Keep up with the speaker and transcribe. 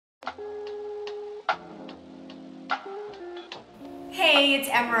Hey, it's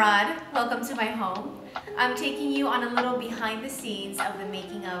Emeraude. Welcome to my home. I'm taking you on a little behind the scenes of the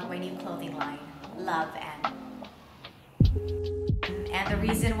making of my new clothing line, Love M. And the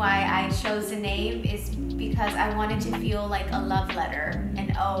reason why I chose the name is because I wanted to feel like a love letter,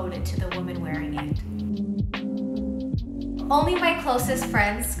 an ode to the woman wearing it. Only my closest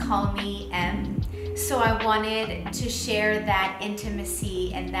friends call me M, so I wanted to share that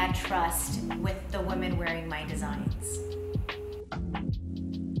intimacy and that trust with the women wearing my designs.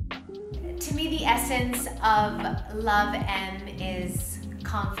 To me, the essence of Love M is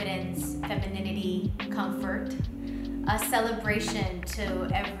confidence, femininity, comfort, a celebration to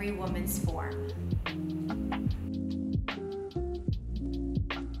every woman's form.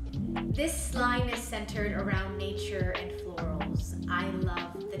 This line is centered around nature and florals. I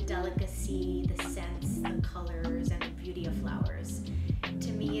love the delicacy, the scents, the colors, and the beauty of flowers.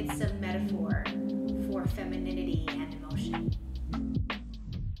 To me, it's a metaphor for femininity and emotion.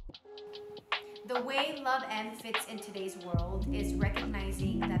 The way Love M fits in today's world is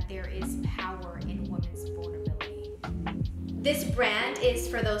recognizing that there is power in women's vulnerability. This brand is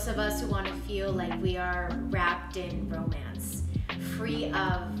for those of us who want to feel like we are wrapped in romance, free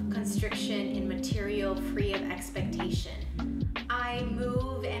of constriction in material, free of expectation. I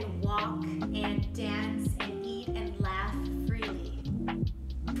move and walk and dance and eat and laugh freely.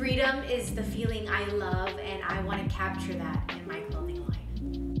 Freedom is the feeling I love, and I want to capture that in my clothes.